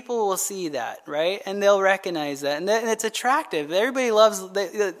 the people will see that, right? And they'll recognize that. And it's attractive. Everybody loves,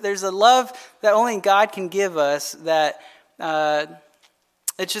 there's a love that only God can give us that,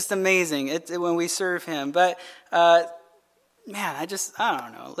 it's just amazing when we serve Him. But, man, I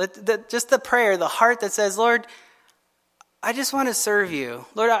don't know. Just the prayer, the heart that says, Lord, I just want to serve you.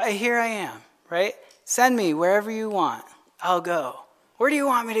 Lord, here I am, right? Send me wherever you want. I'll go. Where do you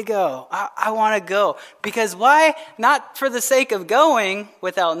want me to go? I want to go. Because why? Not for the sake of going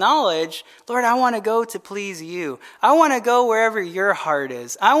without knowledge. Lord, I want to go to please you. I want to go wherever your heart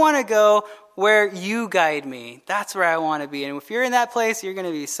is. I want to go where you guide me. That's where I want to be. And if you're in that place, you're going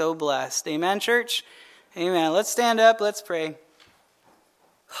to be so blessed. Amen, church? Amen. Let's stand up. Let's pray.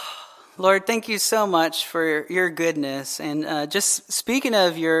 Lord, thank you so much for your goodness. And just speaking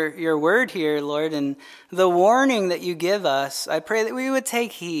of your word here, Lord, and the warning that you give us, I pray that we would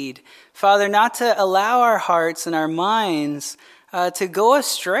take heed, Father, not to allow our hearts and our minds to go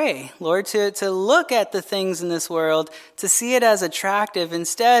astray, Lord, to look at the things in this world, to see it as attractive,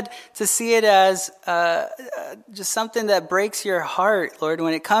 instead to see it as just something that breaks your heart, Lord,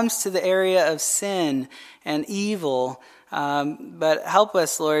 when it comes to the area of sin and evil. But help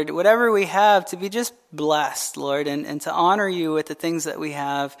us, Lord, whatever we have, to be just blessed, Lord, and to honor you with the things that we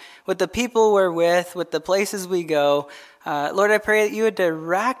have, with the people we're with the places we go. Lord, I pray that you would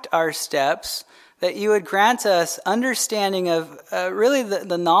direct our steps, that you would grant us understanding of really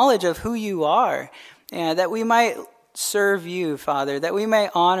the knowledge of who you are, and that we might serve you, Father, that we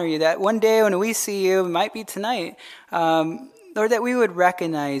might honor you, that one day when we see you, it might be tonight, Lord, that we would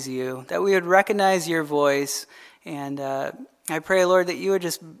recognize you, that we would recognize your voice. And I pray, Lord, that you would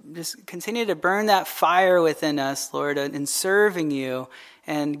just continue to burn that fire within us, Lord, in serving you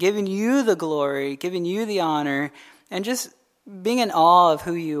and giving you the glory, giving you the honor, and just being in awe of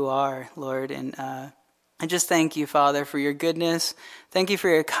who you are, Lord. And I just thank you, Father, for your goodness. Thank you for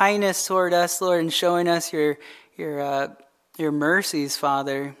your kindness toward us, Lord, and showing us your mercies,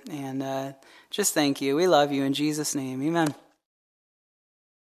 Father. And just thank you. We love you in Jesus' name. Amen.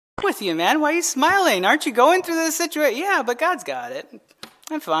 With you, man. Why are you smiling? Aren't you going through this situation? Yeah, but God's got it.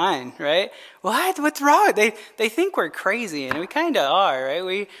 I'm fine, right? What? What's wrong? They think we're crazy, and we kind of are,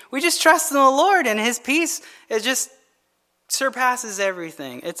 right? We just trust in the Lord, and His peace is just surpasses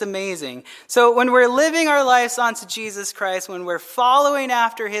everything. It's amazing. So when we're living our lives onto Jesus Christ, when we're following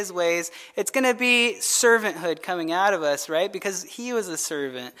after his ways, it's going to be servanthood coming out of us, right? Because he was a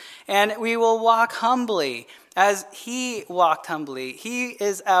servant. And we will walk humbly as he walked humbly. He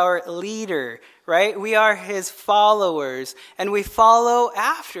is our leader, right? We are his followers, and we follow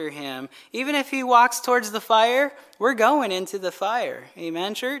after him. Even if he walks towards the fire, we're going into the fire.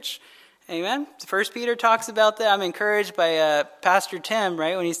 Amen, church? Amen. First Peter talks about that. I'm encouraged by Pastor Tim,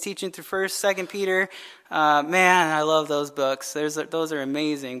 right, when he's teaching through 1st, 2nd Peter. Man, I love those books. Those are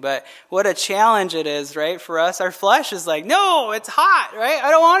amazing. But what a challenge it is, right, for us. Our flesh is like, no, it's hot, right? I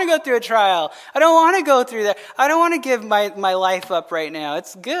don't want to go through a trial. I don't want to go through that. I don't want to give my life up right now.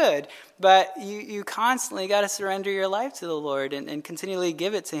 It's good. But you constantly got to surrender your life to the Lord and continually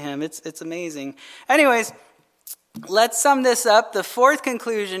give it to him. It's amazing. Anyways, let's sum this up. The fourth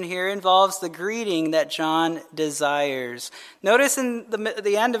conclusion here involves the greeting that John desires. Notice in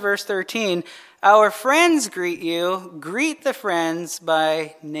the end of verse 13, our friends greet you. Greet the friends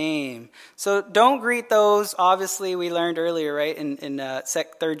by name. So don't greet those, obviously we learned earlier, right, in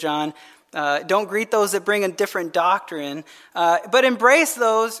 3 John. Don't greet those that bring a different doctrine, but embrace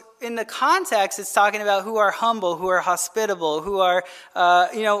those. In the context, it's talking about who are humble, who are hospitable, who are,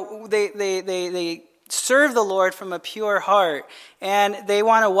 they serve the Lord from a pure heart, and they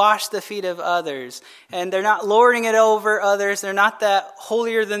want to wash the feet of others, and they're not lording it over others. They're not that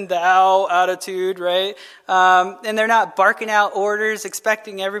holier than thou attitude, right? And they're not barking out orders,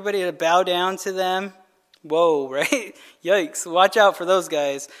 expecting everybody to bow down to them. Whoa, right? Yikes. Watch out for those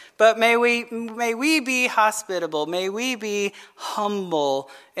guys. But may we be hospitable. May we be humble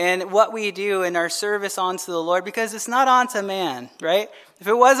in what we do in our service unto the Lord, because it's not unto man, right? If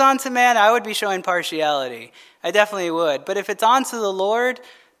it was unto man, I would be showing partiality. I definitely would. But if it's unto the Lord,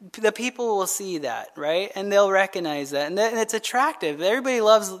 the people will see that, right? And they'll recognize that. And it's attractive. Everybody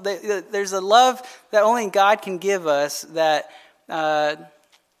loves, there's a love that only God can give us that,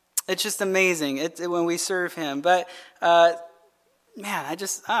 it's just amazing when we serve him. But, man, I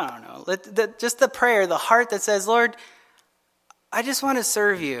don't know. Just the prayer, the heart that says, Lord, I just want to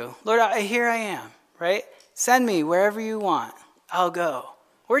serve you. Lord, here I am, right? Send me wherever you want. I'll go.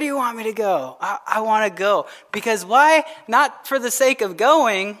 Where do you want me to go? I want to go. Because why? Not for the sake of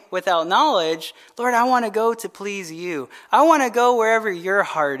going without knowledge. Lord, I want to go to please you. I want to go wherever your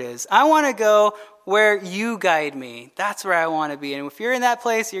heart is. I want to go where you guide me. That's where I want to be. And if you're in that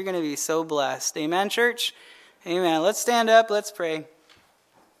place, you're going to be so blessed. Amen, church? Amen. Let's stand up. Let's pray.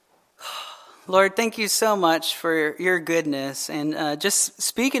 Lord, thank you so much for your goodness. And just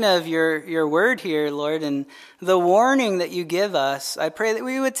speaking of your word here, Lord, and the warning that you give us, I pray that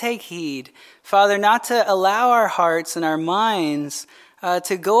we would take heed, Father, not to allow our hearts and our minds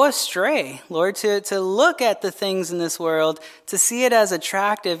to go astray, Lord, to look at the things in this world, to see it as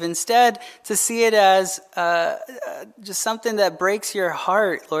attractive, instead to see it as just something that breaks your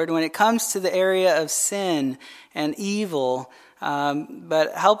heart, Lord, when it comes to the area of sin and evil.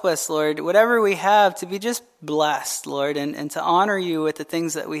 But help us, Lord, whatever we have, to be just blessed, Lord, and to honor you with the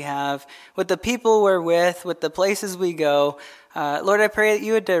things that we have, with the people we're with the places we go. Lord, I pray that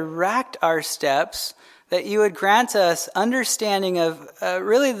you would direct our steps, that you would grant us understanding of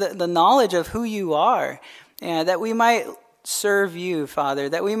really the knowledge of who you are, and that we might serve you, Father,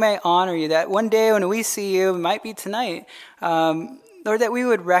 that we may honor you, that one day when we see you, it might be tonight, Lord, that we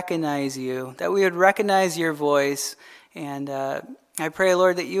would recognize you, that we would recognize your voice. And I pray,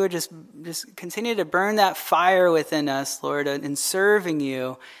 Lord, that you would just continue to burn that fire within us, Lord, in serving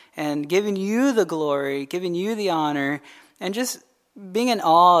you and giving you the glory, giving you the honor, and just being in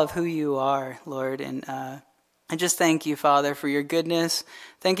awe of who you are, Lord. And I just thank you, Father, for your goodness.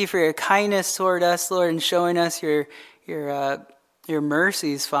 Thank you for your kindness toward us, Lord, and showing us your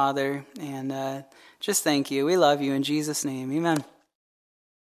mercies, Father. And just thank you. We love you in Jesus' name. Amen.